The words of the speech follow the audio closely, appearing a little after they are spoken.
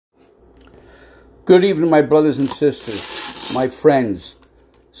Good evening, my brothers and sisters, my friends.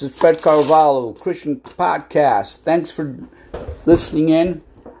 This is Fred Carvalho, Christian Podcast. Thanks for listening in.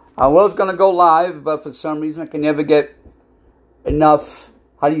 I was going to go live, but for some reason I can never get enough,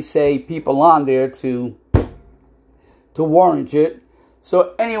 people on there to warrant it.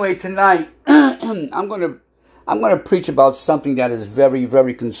 So anyway, tonight I'm going to preach about something that is very,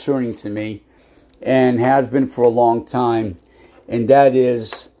 very concerning to me and has been for a long time, and that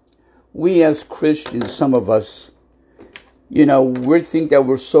is we as Christians, some of us, we think that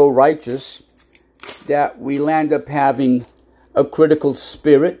we're so righteous that we land up having a critical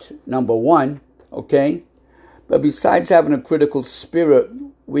spirit, number one, okay? But besides having a critical spirit,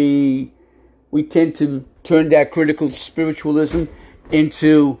 we tend to turn that critical spiritualism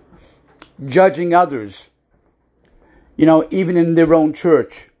into judging others, even in their own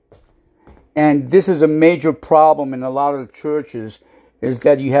church. And this is a major problem in a lot of the churches, is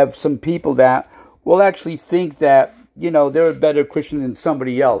that you have some people that will actually think that, they're a better Christian than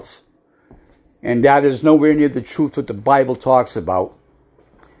somebody else. And that is nowhere near the truth what the Bible talks about.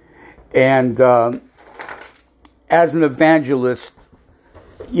 And as an evangelist,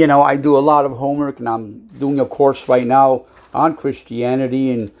 I do a lot of homework, and I'm doing a course right now on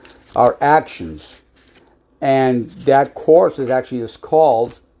Christianity and our actions. And that course is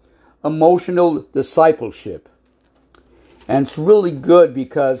called Emotional Discipleship. And it's really good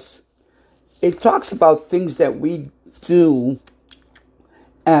because it talks about things that we do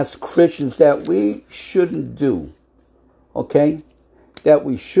as Christians that we shouldn't do, okay? That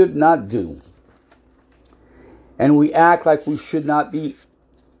we should not do. And we act like we should not be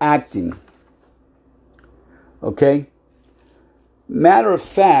acting, okay? Matter of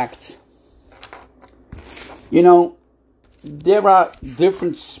fact, there are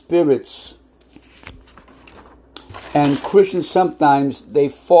different spirits. And Christians sometimes, they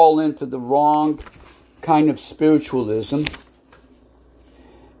fall into the wrong kind of spiritualism.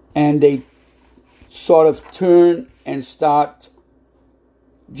 And they sort of turn and start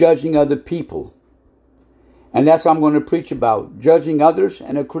judging other people. And that's what I'm going to preach about. Judging others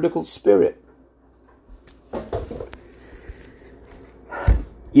and a critical spirit.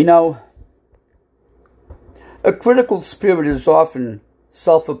 A critical spirit is often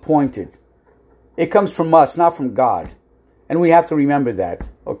self-appointed. It comes from us, not from God. And we have to remember that,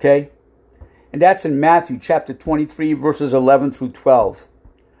 okay? And that's in Matthew chapter 23, verses 11 through 12.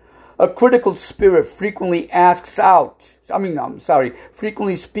 A critical spirit frequently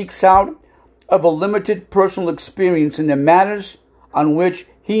frequently speaks out of a limited personal experience in the matters on which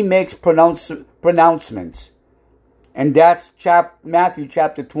he makes pronouncements. And that's Matthew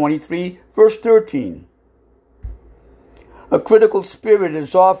chapter 23, verse 13. A critical spirit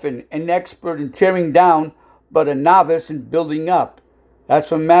is often an expert in tearing down, but a novice in building up. That's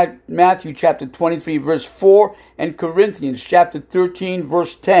from Matthew chapter 23, verse 4, and Corinthians chapter 13,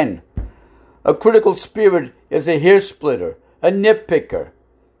 verse 10. A critical spirit is a hair splitter, a nitpicker,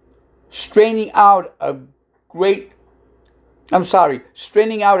 straining out a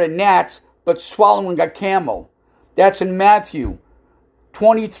gnat, but swallowing a camel. That's in Matthew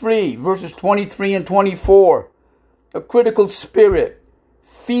 23, verses 23 and 24. A critical spirit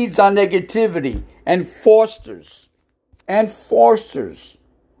feeds on negativity and fosters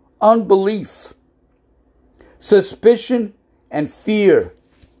unbelief, suspicion, and fear.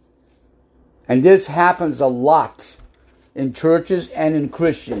 And this happens a lot in churches and in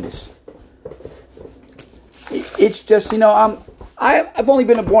Christians. It's just, I've only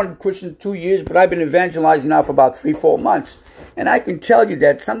been a born Christian 2 years, but I've been evangelizing now for about 3-4 months. And I can tell you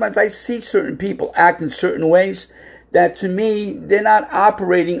that sometimes I see certain people act in certain ways that to me, they're not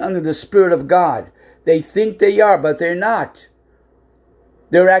operating under the Spirit of God. They think they are, but they're not.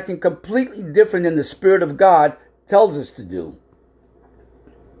 They're acting completely different than the Spirit of God tells us to do.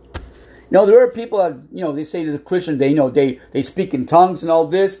 There are people that, they say to the Christian, they speak in tongues and all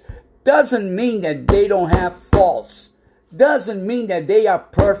this. Doesn't mean that they don't have faults. Doesn't mean that they are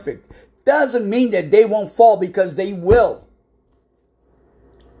perfect. Doesn't mean that they won't fall, because they will.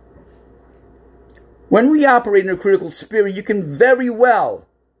 When we operate in a critical spirit, you can very well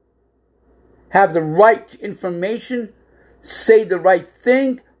have the right information, say the right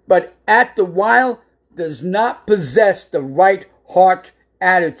thing, but at the while does not possess the right heart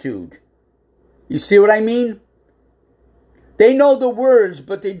attitude. You see what I mean? They know the words,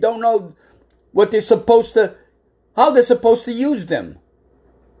 but they don't know how they're supposed to use them.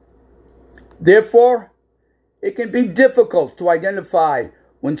 Therefore, it can be difficult to identify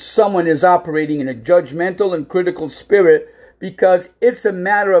when someone is operating in a judgmental and critical spirit, because it's a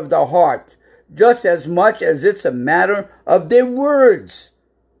matter of the heart, just as much as it's a matter of their words.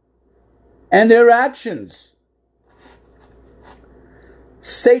 and their actions.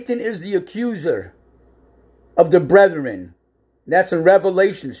 Satan is the accuser of the brethren. That's in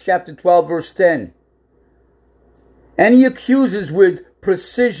Revelation chapter 12, verse 10. And he accuses with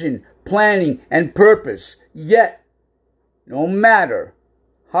precision, planning, and purpose. Yet, no matter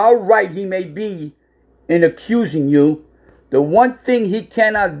how right he may be in accusing you, the one thing he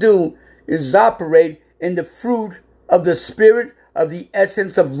cannot do is operate in the fruit of the Spirit of the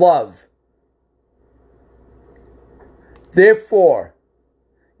essence of love. Therefore,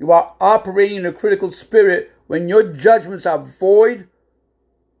 you are operating in a critical spirit when your judgments are void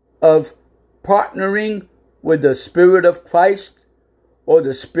of partnering with the Spirit of Christ or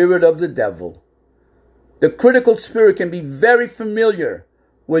the spirit of the devil. The critical spirit can be very familiar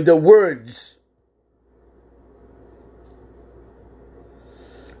with the words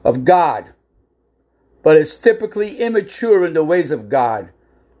of God, but it's typically immature in the ways of God.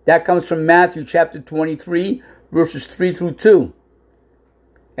 That comes from Matthew chapter 23, verses 3 through 2.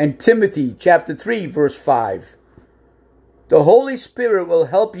 And Timothy chapter 3, verse 5. The Holy Spirit will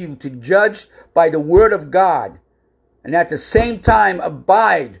help you to judge by the word of God and at the same time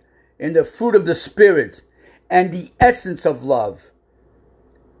abide in the fruit of the Spirit and the essence of love.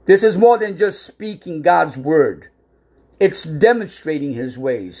 This is more than just speaking God's word. It's demonstrating his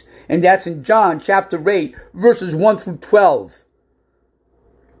ways. And that's in John chapter 8, verses 1 through 12.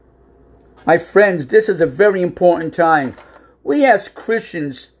 My friends, this is a very important time. We as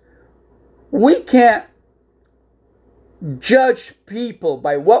Christians, we can't judge people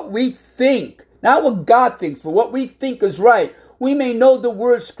by what we think. Not what God thinks, but what we think is right. We may know the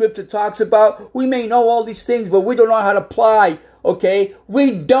word scripture talks about. We may know all these things, but we don't know how to apply, okay? We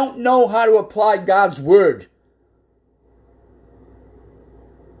don't know how to apply God's word.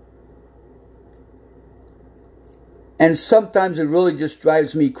 And sometimes it really just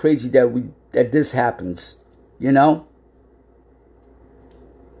drives me crazy that this happens, you know?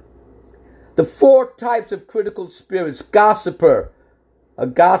 The 4 types of critical spirits. Gossiper. A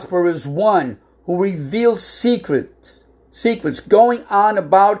gossiper is one who reveals secrets, going on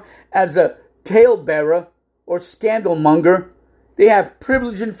about as a talebearer or scandalmonger. They have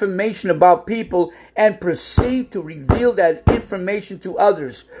privileged information about people and proceed to reveal that information to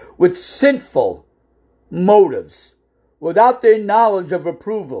others with sinful motives, without their knowledge of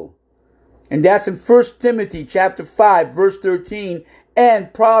approval. And that's in 1 Timothy chapter 5, verse 13,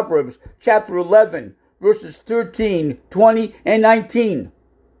 and Proverbs chapter 11, verses 13, 20, and 19.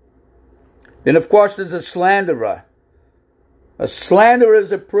 Then, of course, there's a slanderer. A slanderer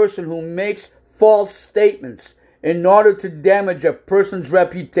is a person who makes false statements in order to damage a person's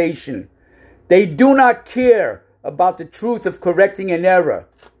reputation. They do not care about the truth of correcting an error.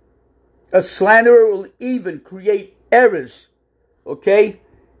 A slanderer will even create errors, okay,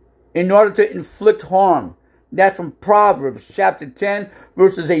 in order to inflict harm. That's from Proverbs chapter 10,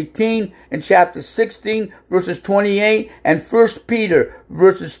 verses 18, and chapter 16, verses 28, and 1 Peter,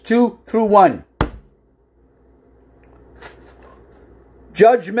 verses 2 through 1.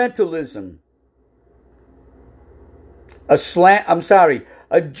 Judgmentalism. A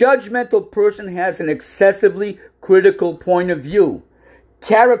judgmental person has an excessively critical point of view,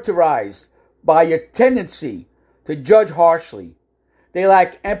 characterized by a tendency to judge harshly. They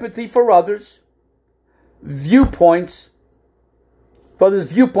lack empathy for others' viewpoints,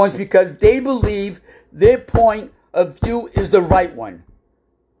 because they believe their point of view is the right one.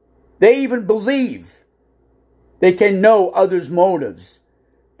 They even believe they can know others' motives.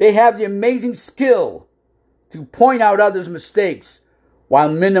 They have the amazing skill to point out others' mistakes while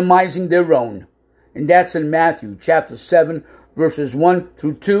minimizing their own. And that's in Matthew chapter 7, verses 1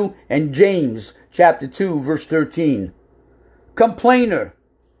 through 2, and James chapter 2, verse 13. Complainer.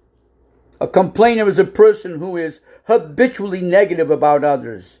 A complainer is a person who is habitually negative about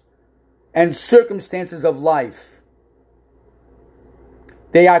others and circumstances of life.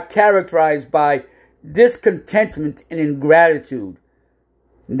 They are characterized by discontentment and ingratitude.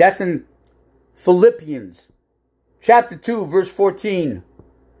 And that's in Philippians chapter 2, verse 14.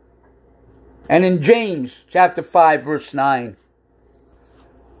 And in James chapter 5, verse 9.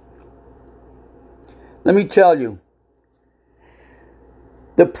 Let me tell you,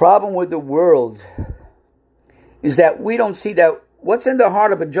 the problem with the world is that we don't see that what's in the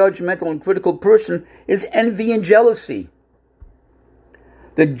heart of a judgmental and critical person is envy and jealousy.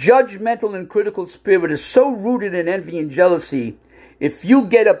 The judgmental and critical spirit is so rooted in envy and jealousy. If you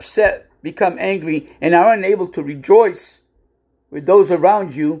get upset, become angry, and are unable to rejoice with those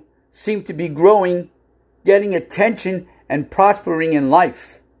around you, seem to be growing, getting attention, and prospering in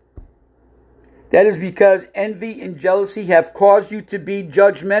life. That is because envy and jealousy have caused you to be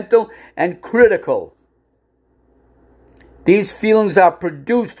judgmental and critical. These feelings are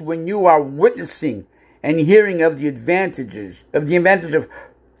produced when you are witnessing and hearing of the advantage of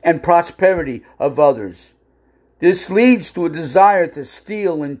and prosperity of others. This leads to a desire to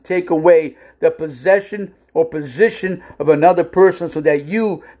steal and take away the possession or position of another person so that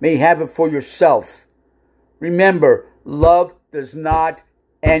you may have it for yourself. Remember, love does not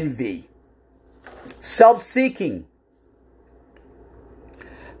envy. Self-seeking.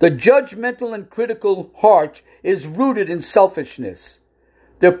 The judgmental and critical heart is rooted in selfishness.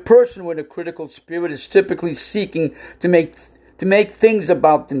 The person with a critical spirit is typically seeking to make things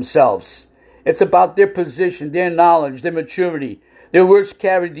about themselves. It's about their position, their knowledge, their maturity. Their words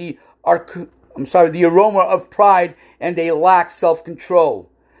carry the aroma of pride, and they lack self-control.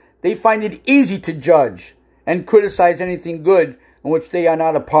 They find it easy to judge and criticize anything good in which they are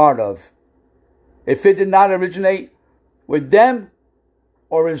not a part of. If it did not originate with them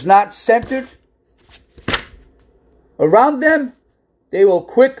or is not centered around them, they will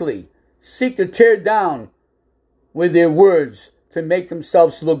quickly seek to tear down with their words to make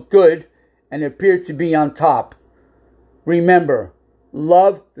themselves look good and appear to be on top. Remember,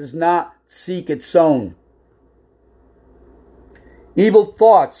 love does not seek its own. Evil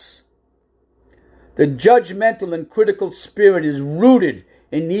thoughts. The judgmental and critical spirit is rooted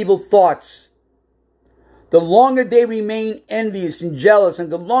in evil thoughts. The longer they remain envious and jealous, and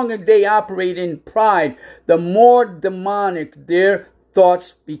the longer they operate in pride, the more demonic their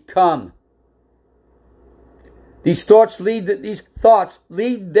thoughts become. These thoughts lead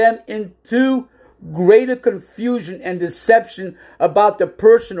them into greater confusion and deception about the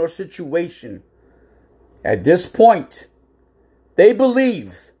person or situation. At this point, they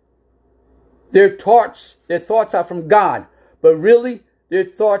believe their thoughts are from God, but really their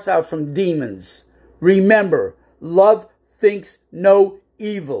thoughts are from demons. Remember, love thinks no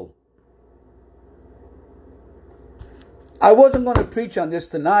evil. I wasn't going to preach on this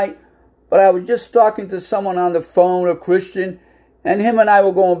tonight, but I was just talking to someone on the phone, a Christian, and him and I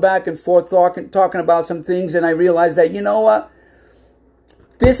were going back and forth talking about some things, and I realized that, you know what?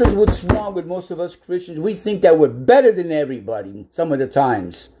 This is what's wrong with most of us Christians. We think that we're better than everybody some of the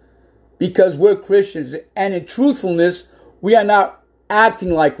times because we're Christians, and in truthfulness, we are not acting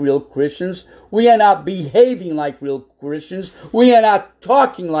like real Christians. We are not behaving like real Christians. We are not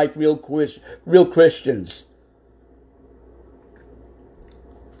talking like real Christians.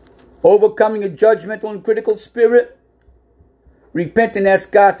 Overcoming a judgmental and critical spirit. Repent and ask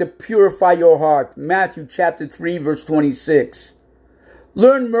God to purify your heart. Matthew chapter 3 verse 26.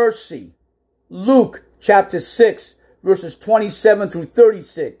 Learn mercy. Luke chapter 6 verses 27 through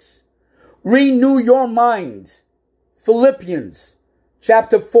 36. Renew your mind. Philippians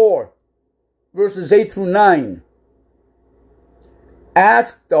chapter 4, verses 8 through 9.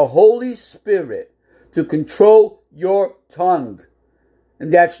 Ask the Holy Spirit to control your tongue.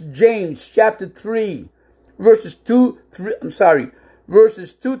 And that's James chapter 3, verses 2 through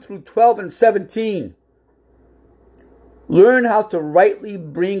 12 and 17. Learn how to rightly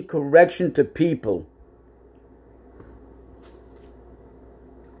bring correction to people.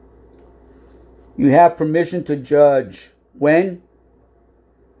 You have permission to judge when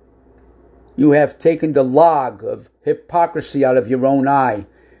you have taken the log of hypocrisy out of your own eye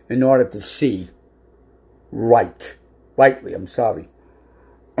in order to see rightly.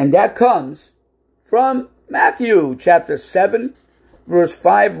 And that comes from Matthew chapter 7, verse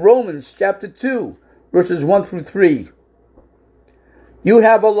 5, Romans chapter 2, verses 1 through 3. You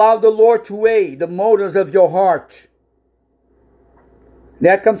have allowed the Lord to weigh the motives of your heart.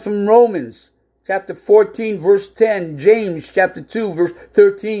 That comes from Romans chapter 14, verse 10, James chapter 2, verse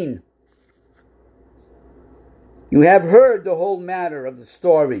 13. You have heard the whole matter of the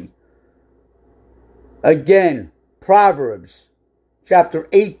story. Again, Proverbs chapter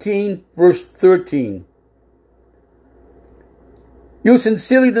 18, verse 13. You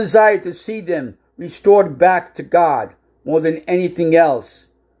sincerely desire to see them restored back to God more than anything else.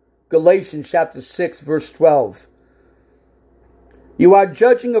 Galatians chapter 6, verse 12. You are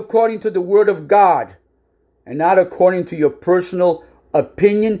judging according to the word of God and not according to your personal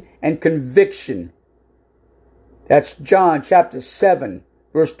opinion and conviction. That's John chapter 7,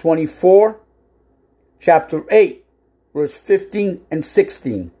 verse 24, chapter 8, verse 15 and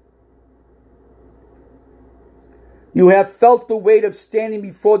 16. You have felt the weight of standing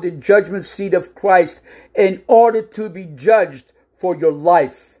before the judgment seat of Christ in order to be judged for your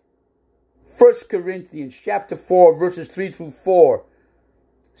life. 1 Corinthians chapter 4, verses 3 through 4.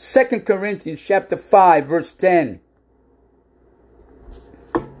 2 Corinthians chapter 5, verse 10.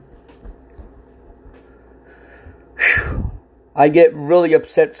 I get really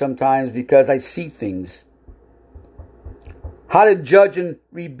upset sometimes because I see things. How to judge and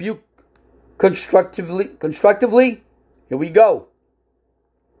rebuke constructively? Here we go.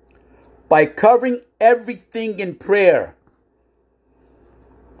 By covering everything in prayer.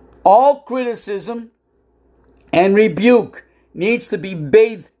 All criticism and rebuke needs to be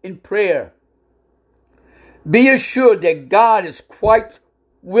bathed in prayer. Be assured that God is quite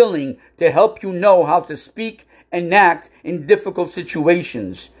willing to help you know how to speak and act in difficult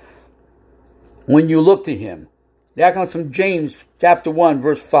situations when you look to Him. That comes from James chapter 1,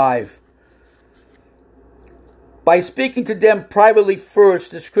 verse 5. By speaking to them privately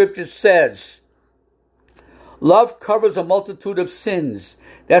first, the scripture says, love covers a multitude of sins.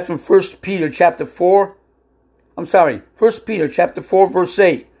 That's from 1 Peter chapter 4, verse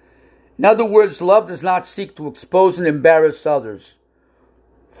 8. In other words, love does not seek to expose and embarrass others.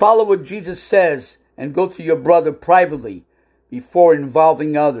 Follow what Jesus says and go to your brother privately before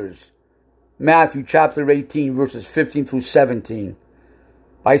involving others. Matthew chapter 18, verses 15 through 17.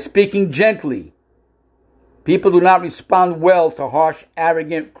 By speaking gently, people do not respond well to harsh,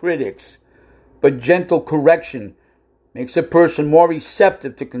 arrogant critics, but gentle correction makes a person more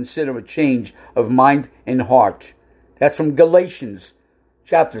receptive to consider a change of mind and heart. That's from Galatians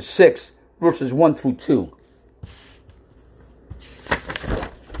chapter 6, verses 1 through 2.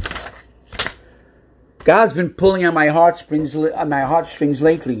 God's been pulling on my heartstrings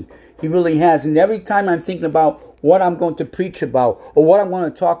lately. He really has. And every time I'm thinking about what I'm going to preach about or what I'm going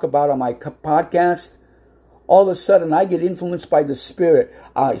to talk about on my podcast, all of a sudden I get influenced by the Spirit.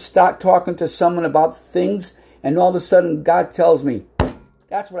 I start talking to someone about things, and all of a sudden God tells me,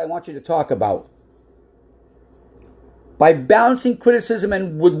 that's what I want you to talk about. By balancing criticism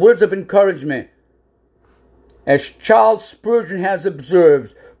and with words of encouragement, as Charles Spurgeon has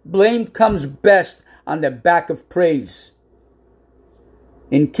observed, blame comes best on the back of praise.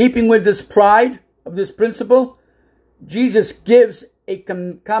 In keeping with this pride of this principle, Jesus gives a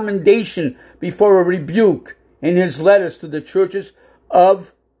commendation before a rebuke in his letters to the churches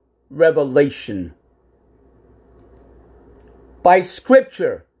of Revelation. By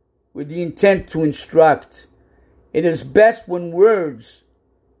scripture, with the intent to instruct, it is best when the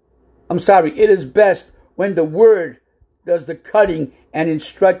word does the cutting and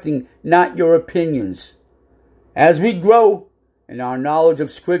instructing, not your opinions. As we grow in our knowledge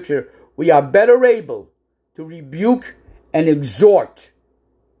of scripture, we are better able to rebuke and exhort.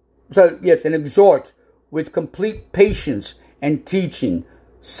 Exhort with complete patience and teaching.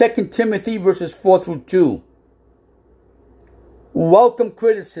 2 Timothy verses 4 through 2. Welcome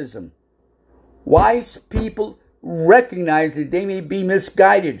criticism. Wise people recognize that they may be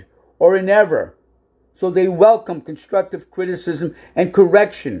misguided or in error, so they welcome constructive criticism and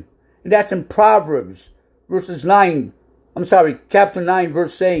correction. And that's in Proverbs chapter 9,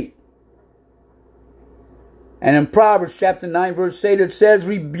 verse 8. And in Proverbs chapter 9, verse 8, it says,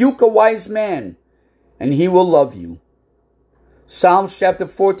 rebuke a wise man, and he will love you. Psalms chapter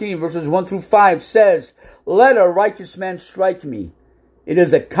 14, verses 1 through 5 says, let a righteous man strike me. It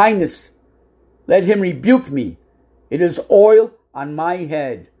is a kindness. Let him rebuke me. It is oil on my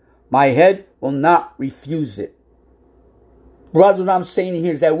head. My head will not refuse it. Brothers, what I'm saying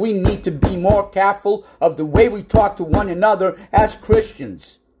here is that we need to be more careful of the way we talk to one another as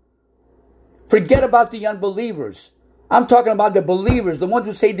Christians. Forget about the unbelievers. I'm talking about the believers, the ones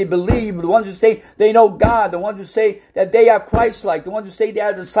who say they believe, the ones who say they know God, the ones who say that they are Christ-like, the ones who say they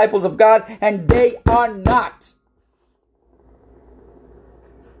are disciples of God, and they are not.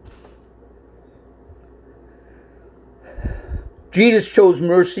 Jesus chose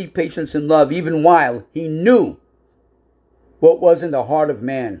mercy, patience, and love even while he knew what was in the heart of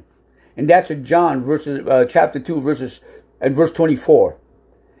man. And that's in John chapter 2, verse 24.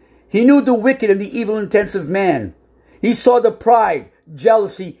 He knew the wicked and the evil intents of man. He saw the pride,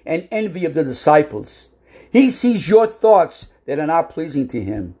 jealousy, and envy of the disciples. He sees your thoughts that are not pleasing to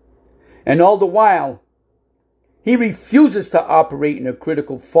him. And all the while, he refuses to operate in a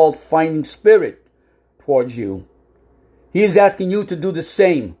critical, fault-finding spirit towards you. He is asking you to do the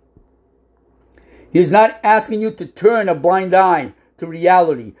same. He is not asking you to turn a blind eye to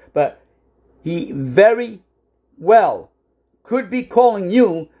reality, but he very well could be calling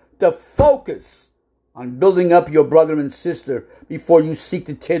you to focus on building up your brother and sister before you seek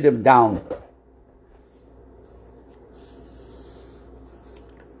to tear them down.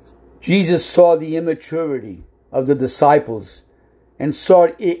 Jesus saw the immaturity of the disciples and saw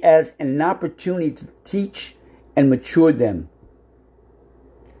it as an opportunity to teach and mature them.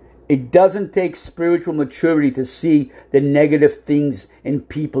 It doesn't take spiritual maturity to see the negative things in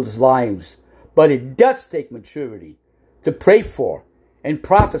people's lives, but it does take maturity to pray for, and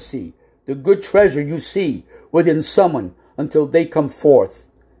prophecy, the good treasure you see within someone until they come forth.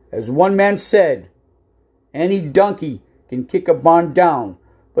 As one man said, any donkey can kick a barn down,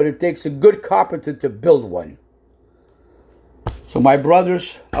 but it takes a good carpenter to build one. So my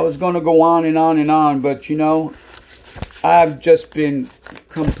brothers, I was going to go on and on and on, but I've just been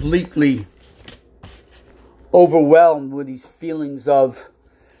completely overwhelmed with these feelings of,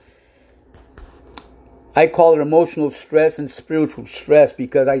 I call it emotional stress and spiritual stress,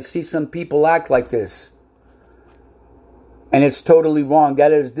 because I see some people act like this. And it's totally wrong.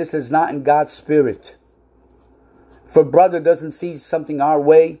 This is not in God's spirit. If a brother doesn't see something our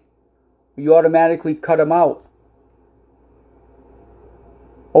way, we automatically cut him out.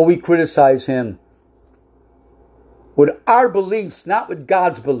 Or we criticize him with our beliefs, not with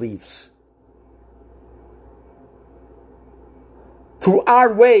God's beliefs. Through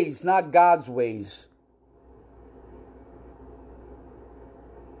our ways, not God's ways.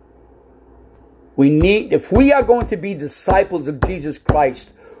 If we are going to be disciples of Jesus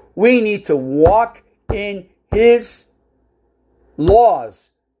Christ, we need to walk in His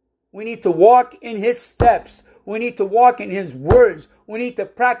laws. We need to walk in His steps. We need to walk in His words. We need to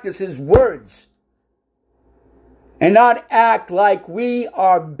practice His words. And not act like we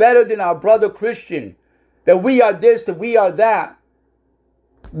are better than our brother Christian. That we are this, that we are that.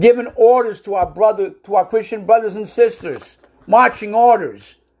 Giving orders to our Christian brothers and sisters. Marching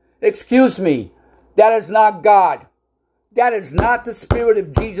orders. Excuse me. That is not God. That is not the Spirit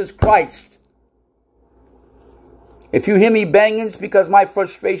of Jesus Christ. If you hear me banging, it's because my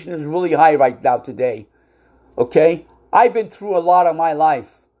frustration is really high right now today. Okay? I've been through a lot of my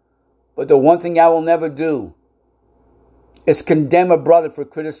life. But the one thing I will never do is condemn a brother for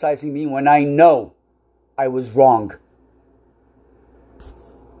criticizing me when I know I was wrong.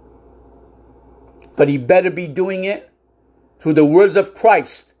 But he better be doing it through the words of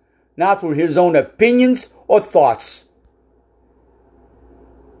Christ, not through his own opinions or thoughts.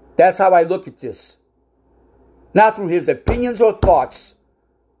 That's how I look at this. Not through his opinions or thoughts.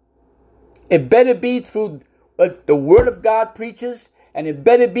 It better be through what the Word of God preaches, and it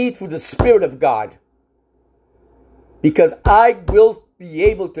better be through the Spirit of God. Because I will be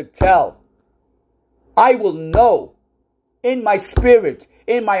able to tell. I will know in my spirit,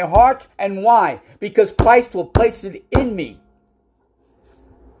 in my heart, and why? Because Christ will place it in me.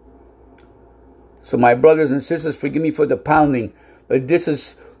 So my brothers and sisters, forgive me for the pounding, but this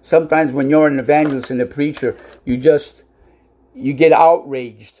is sometimes when you're an evangelist and a preacher, you get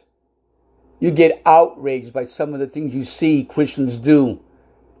outraged. You get outraged by some of the things you see Christians do.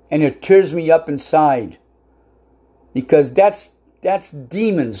 And it tears me up inside. Because that's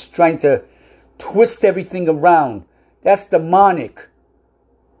demons trying to twist everything around. That's demonic.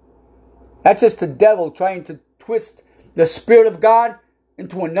 That's just the devil trying to twist the Spirit of God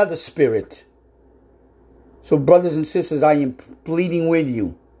into another spirit. So brothers and sisters, I am pleading with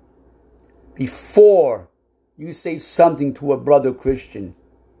you. Before you say something to a brother Christian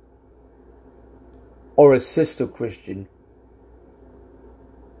or a sister Christian,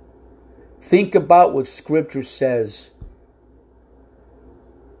 think about what Scripture says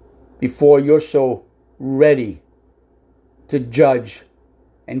before you're so ready to judge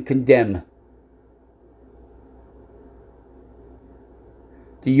and condemn.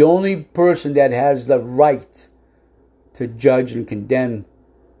 The only person that has the right to judge and condemn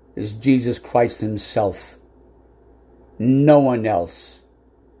is Jesus Christ Himself. No one else.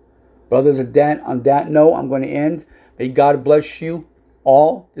 Brothers, on that note, I'm going to end. May God bless you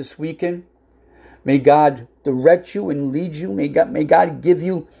all this weekend. May God direct you and lead you. May God give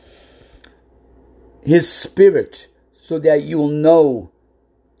you His Spirit so that you will know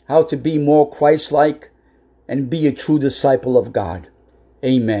how to be more Christ-like and be a true disciple of God.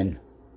 Amen.